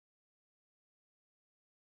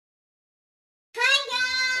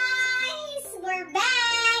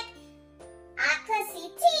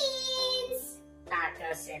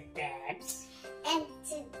and Bebs. And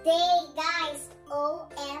today, guys,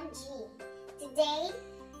 OMG, today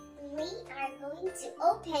we are going to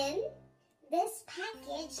open this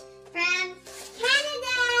package from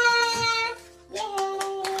Canada! Yay!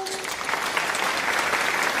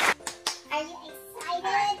 Are you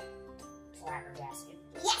excited? Flabbergasted.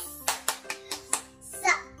 Yes!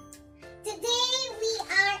 So, today we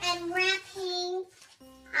are unwrapping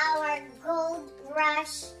our Gold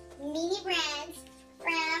Rush mini brands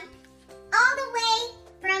from all the way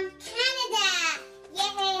from Canada.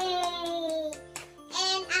 Yay!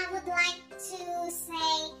 And I would like to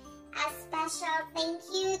say a special thank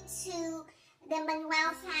you to the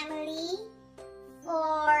Manuel family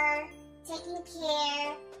for taking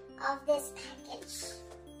care of this package,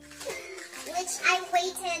 which I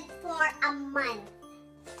waited for a month.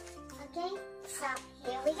 Okay, so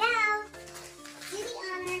here we go. Do the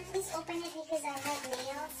honor, please open it because I have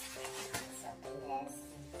nails. Let's open this.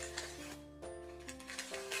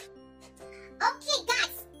 Okay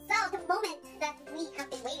guys, so the moment that we have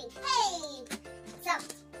been waiting. Hey! So,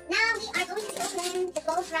 now we are going to open the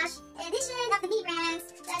Gold Rush edition of the mini brands.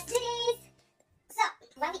 Let's do this! So,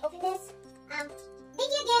 while we open this, thank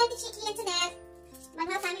you again to Cheeky Internet,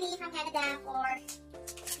 Manuel family from Canada for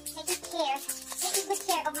taking good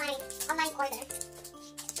care of my online order.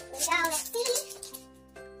 Here we go, let's see.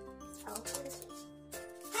 Oh,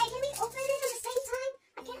 hey, can we open it at the same time?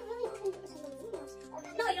 I can't really open it because of the nails.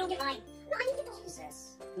 No, you don't get mine. No, I need to open Jesus.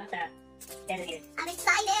 Not that. Dedicated. I'm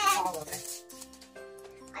excited. All over.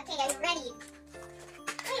 Okay, are you ready?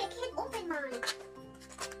 Hey, I can't open mine.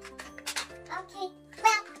 Okay,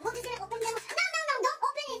 well, we're just gonna open them. No, don't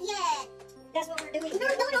open it yet. That's what we're doing. No,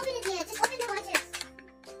 don't open it yet. Just open the watches.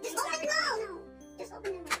 Just open them. No. Just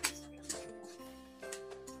open them.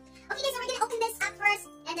 Okay, so we're gonna open this up first,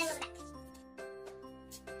 and then we'll be back.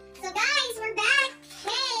 So guys, we're back.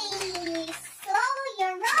 Hey, slow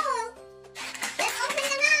your roll. Let's open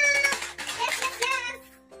them up. Yes.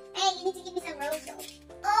 Hey, you need to give me some rose though.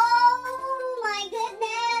 Oh my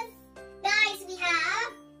goodness. Guys, we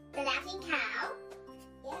have the Laughing Cow.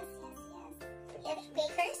 Yes. We have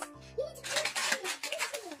Bakers. You need to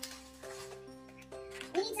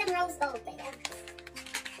we need some rose gold, baby.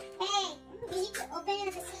 Hey, you need to open it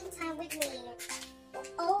at the same time with me.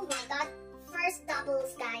 Oh my god. First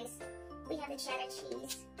doubles, guys. We have the cheddar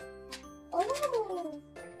cheese. Oh.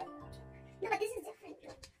 No, but this is different.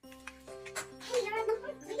 Hey, you're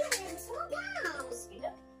number 3. Slow down. Speed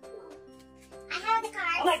up. I have the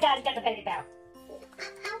cards. Oh my god, you got the baby bow.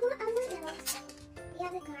 I want them. We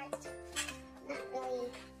have the cards. Not really.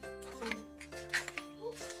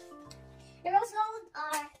 The rose gold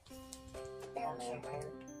are...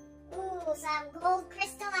 Ooh, some gold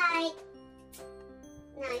crystallite.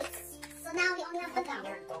 Nice. So now we only have the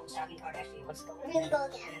Their gold shopping cart actually looks gold. Really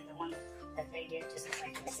gold, yeah. And the one that they did just looks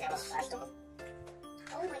like It's the last one.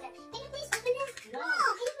 Oh my god. Can you please open this? No.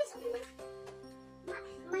 Can you please open this?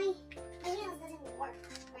 My nails doesn't work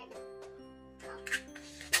right now. Oh.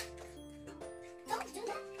 Don't do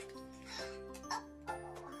that.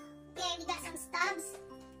 Okay, we got some stubs.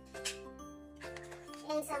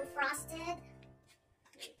 And some frosted.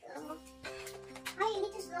 Oh, you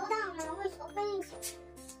need to slow down. You're always opening.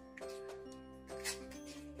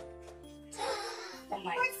 Oh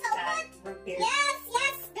my We're so god, good. we're good.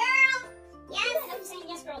 Yes, girl. Yes. I'm saying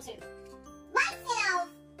yes, girl, too. Myself.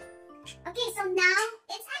 Okay, so now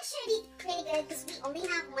it's actually pretty good because we only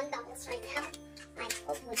have one doubles right now. I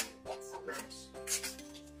hope we don't get so much.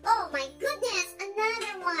 Oh my goodness,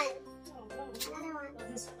 another one. Oh, no. Another one. Well,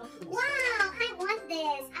 this opens. Wow, I want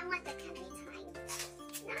this. I want the country time.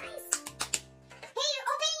 Nice. Hey, you're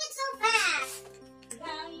opening it so fast.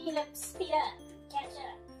 Now you look speed up. Catch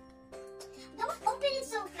up. Don't open it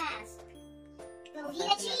so fast.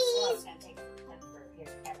 Velveeta It's cheese. gonna take forever.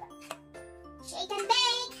 Here, have that. Shake and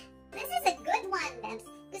bake. This is a good one, Bebs,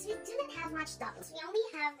 because we do not have much doubles. We only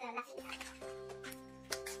have the Laughing Cow.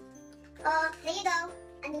 Oh, there you go.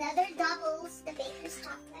 Another doubles, the Baker's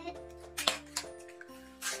chocolate.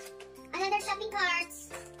 Another shopping carts.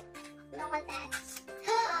 Don't want that.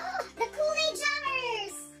 The Kool-Aid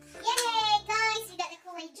jammers. Yay, guys, we got the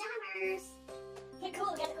Kool-Aid jammers. Hey,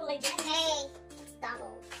 cool, got the Kool-Aid jam. Hey, it's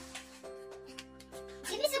double.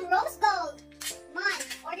 Give me some rose gold. Come on,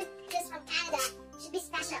 ordered this from Canada. Should be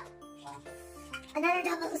special. Wow. Another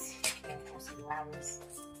doubles. Okay, have some flowers.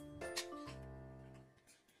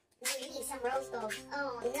 We need some rose gold.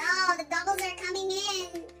 Oh no, the doubles are coming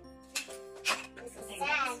in. This is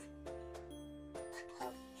sad.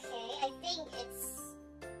 Okay, I think it's...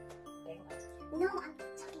 No, I'm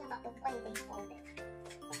talking about the way they fold it.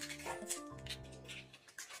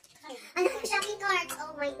 Another shopping cart.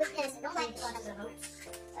 Oh my goodness, I don't like it. Bunches of oats.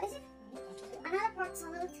 What is it? Another pork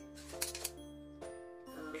salad.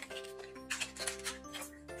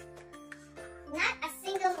 Not a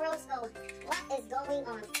single rose gold. What is going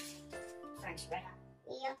on? French red hot.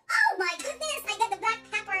 Yeah. Oh my goodness! I got the black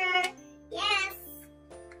pepper. Yes.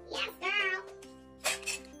 Yes, girl.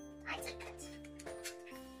 I took it.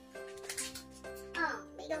 Oh,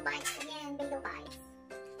 bagel bites again. Bagel bites.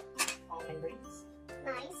 Almond rings.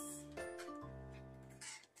 Nice.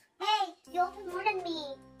 Hey, you opened more than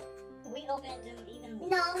me. We opened them evenly.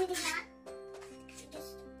 No, we did not.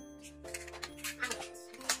 Just. I'll get this.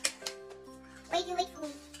 Wait, you wait for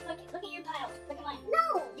me. Look at your pile. Look at mine.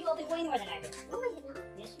 No. You opened way more than I did. No, I did not.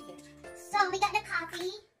 Yes, you did. So we got the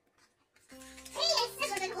coffee. Hey, I said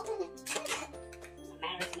we're gonna open it. Doesn't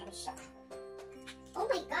matter if you never shop. Oh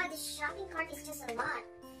my god, this shopping cart is just a lot.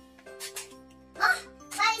 Oh,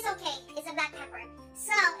 but it's okay. It's a black pepper.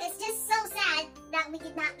 So it's just so sad that we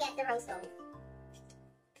did not get the rose gold.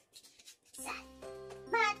 Sad.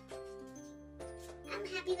 But I'm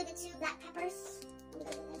happy with the 2 black peppers. Look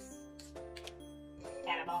at this.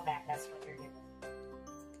 Add them all back. That's what you're doing.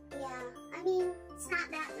 Yeah, I mean, it's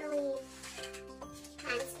not that really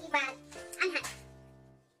fancy, but I'm happy.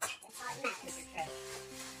 That's all that matters. Okay.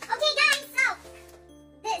 Okay, guys, so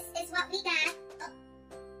this is what we got. Oh,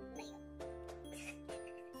 there you go.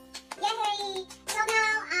 Yay! So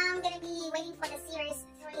now I'm gonna be waiting for the series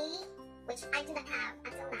 3, which I do not have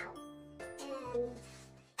until now.